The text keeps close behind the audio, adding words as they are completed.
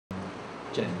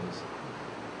genders.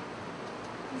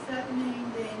 Does that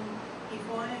mean then, if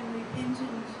I am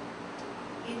repentant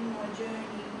in my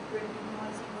journey,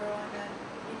 recognising where I'm at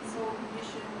in soul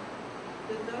condition,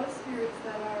 that those spirits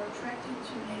that are attracted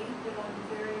to me, that I'm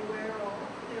very aware of,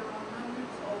 there are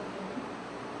hundreds of them,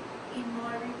 in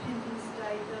my repentant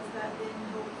state, does that then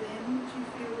help them to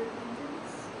feel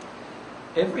repentance?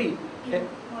 In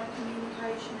my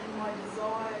communication and my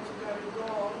desire to go to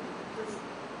God, is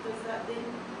that then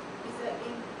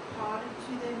imparted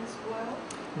to them as well?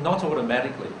 Not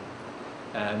automatically,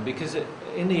 because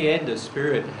in the end a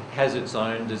spirit has its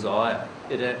own desire,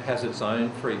 it has its own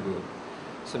free will.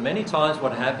 So many times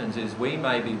what happens is we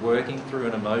may be working through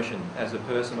an emotion as a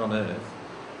person on earth,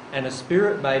 and a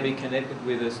spirit may be connected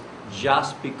with us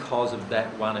just because of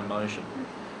that one emotion.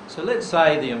 So let's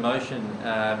say the emotion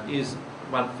is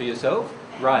one for yourself,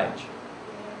 rage.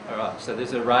 All right, so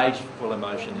there's a rageful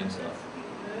emotion inside.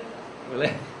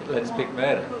 Well, let's pick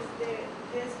murder. Because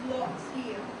there's lots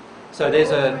here. So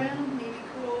there's around me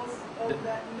because of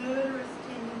that murderous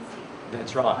tendency.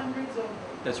 That's right. Hundreds of them.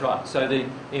 That's right. So the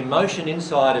emotion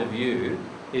inside of you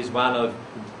is one of,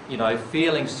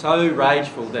 feeling so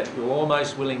rageful that you're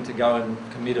almost willing to go and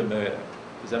commit a murder.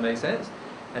 Does that make sense?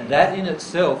 And that in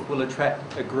itself will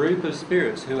attract a group of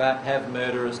spirits who have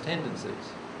murderous tendencies.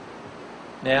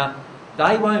 Now,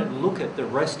 they won't look at the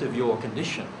rest of your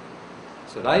condition.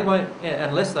 So they won't,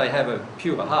 unless they have a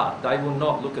pure heart, they will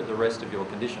not look at the rest of your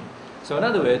condition. So in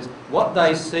other words, what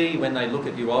they see when they look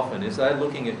at you often is they're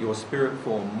looking at your spirit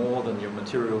form more than your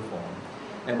material form.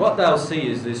 And what they'll see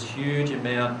is this huge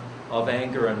amount of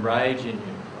anger and rage in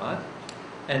you, right?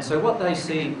 And so what they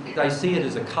see it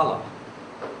as a colour.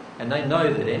 And they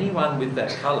know that anyone with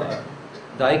that colour,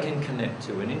 they can connect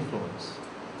to and influence.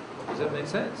 Does that make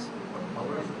sense?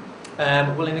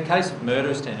 Well, in the case of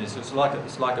murderous tendencies, it's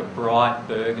like a bright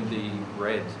burgundy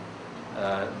red.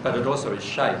 But it also has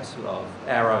shapes of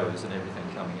arrows and everything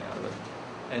coming out of it.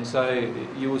 And so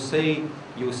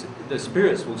the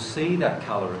spirits will see that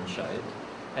colour and shape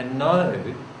and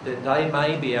know that they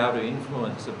may be able to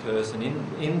influence a person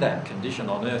in that condition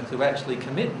on earth to actually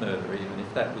commit murder, even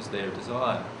if that was their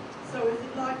desire. So is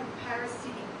it like a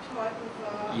parasitic type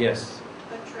of yes.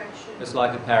 attraction? It's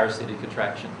like a parasitic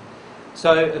attraction.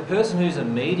 So a person who's a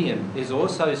medium is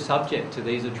also subject to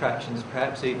these attractions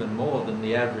perhaps even more than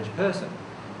the average person,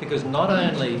 because not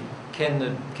only can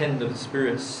the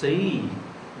spirits see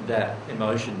that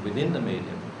emotion within the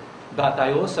medium, but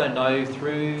they also know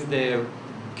through their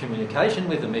communication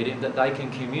with the medium that they can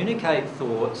communicate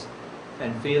thoughts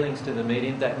and feelings to the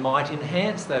medium that might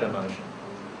enhance that emotion.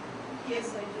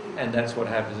 Yes, they do. And that's what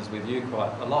happens with you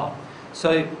quite a lot.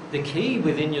 So the key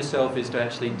within yourself is to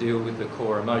actually deal with the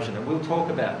core emotion, and we'll talk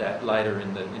about that later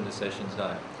in the session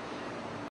today.